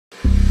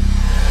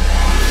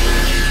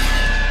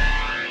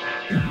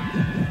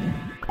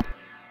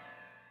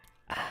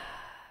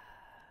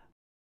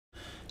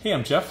Hey,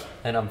 I'm Jeff.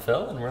 And I'm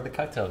Phil, and we're the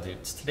Cocktail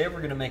Dudes. Today we're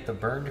going to make the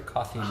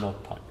Burned-Coffee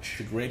Milk Punch.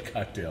 It's a great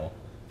cocktail.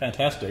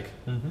 Fantastic.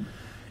 Mm-hmm.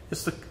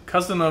 It's the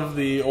cousin of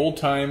the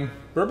old-time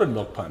Bourbon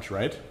Milk Punch,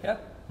 right? Yeah.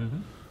 Mm-hmm.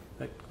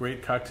 That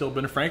great cocktail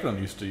Ben Franklin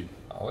used to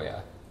Oh,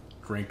 yeah.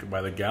 drink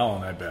by the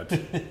gallon, I bet.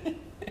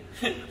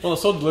 Well,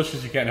 it's so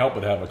delicious you can't help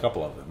but have a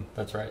couple of them.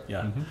 That's right.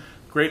 Yeah. Mm-hmm.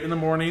 Great in the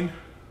morning.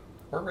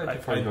 Or right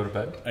before you go to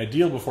bed.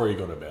 Ideal before you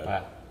go to bed.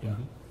 Ah. Yeah.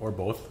 Mm-hmm. Or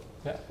both.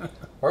 Yeah.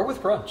 Or with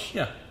brunch.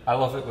 Yeah. I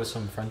love it with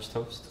some French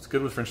toast. It's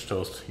good with French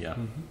toast, yeah.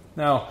 Mm-hmm.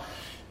 Now,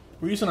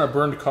 we're using our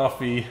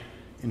Burned-Coffee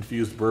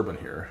Infused Bourbon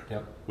here.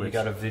 Yep. We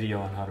got a video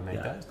on how to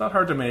make that. It's not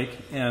hard to make,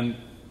 and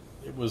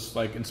it was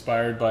like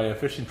inspired by a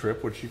fishing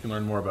trip, which you can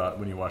learn more about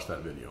when you watch that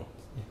video.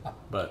 Yeah.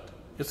 But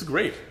it's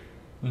great.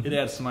 Mm-hmm. It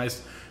adds some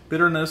nice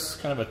bitterness,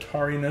 kind of a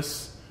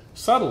tarriness,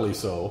 subtly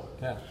so.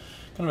 Yeah.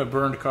 Kind of a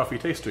burned coffee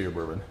taste to your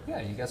bourbon.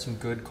 Yeah, you got some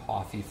good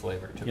coffee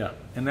flavor to it. Yeah,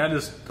 and that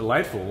is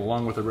delightful,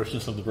 along with the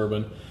richness of the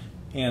bourbon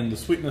and the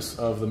sweetness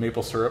of the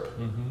maple syrup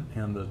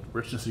and the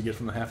richness you get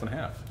from the half and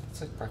half.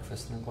 It's like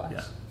breakfast in a glass.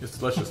 Yeah, it's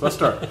delicious. Let's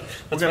start.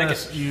 We're going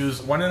to use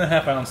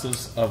 1.5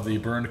 ounces of the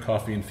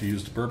Burned-Coffee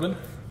Infused Bourbon.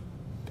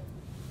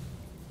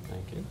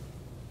 Thank you.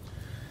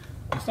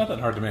 It's not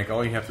that hard to make.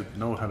 All you have to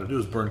know how to do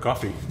is burn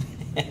coffee.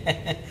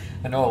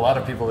 I know a lot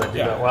of people that do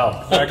that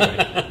well.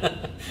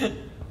 Exactly.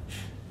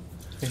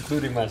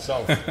 Including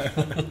myself.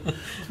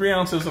 3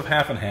 ounces of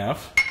half and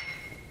half.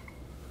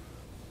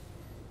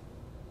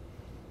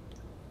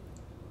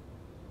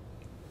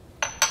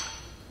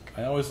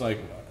 I always like,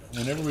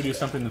 whenever we do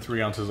something in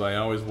 3 ounces, I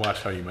always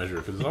watch how you measure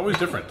it, because it's always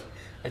different.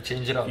 I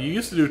change it up. You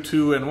used to do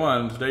 2 and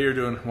 1. Today you're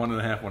doing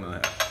 1.5,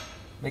 1.5.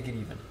 Make it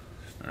even.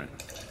 All right.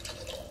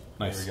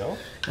 Nice. There we go.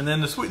 And then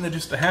to sweeten it,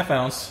 just a ½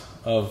 ounce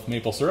of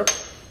maple syrup.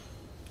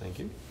 Thank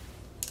you.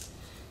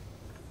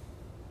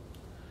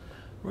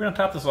 We're going to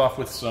top this off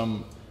with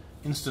some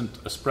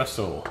instant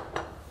espresso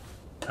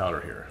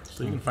powder here.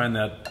 So you can find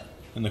that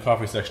in the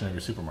coffee section of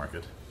your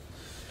supermarket.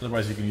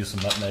 Otherwise you can use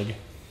some nutmeg,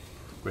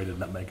 grated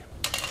nutmeg.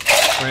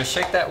 We're going to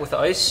shake that with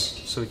ice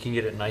so we can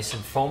get it nice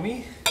and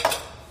foamy.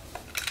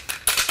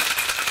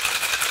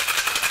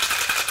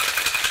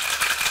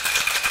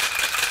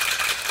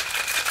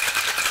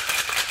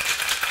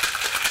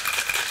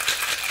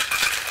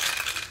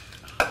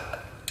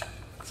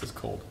 This is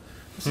cold.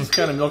 This is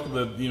kind of milk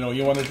that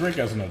you want to drink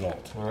as an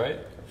adult. All right.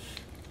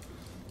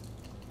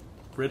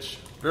 Rich,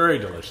 very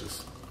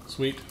delicious,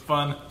 sweet,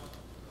 fun.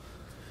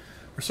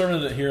 We're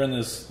serving it here in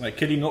this like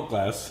kitty milk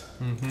glass.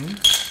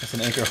 It's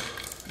an Anchor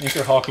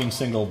Hawking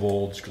single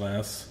bulge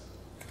glass.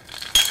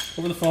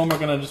 Over the foam, we're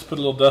going to just put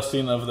a little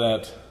dusting of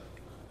that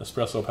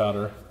espresso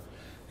powder,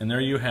 and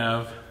there you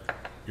have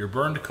your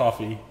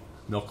Burned-Coffee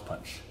Milk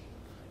Punch.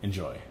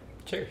 Enjoy.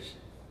 Cheers.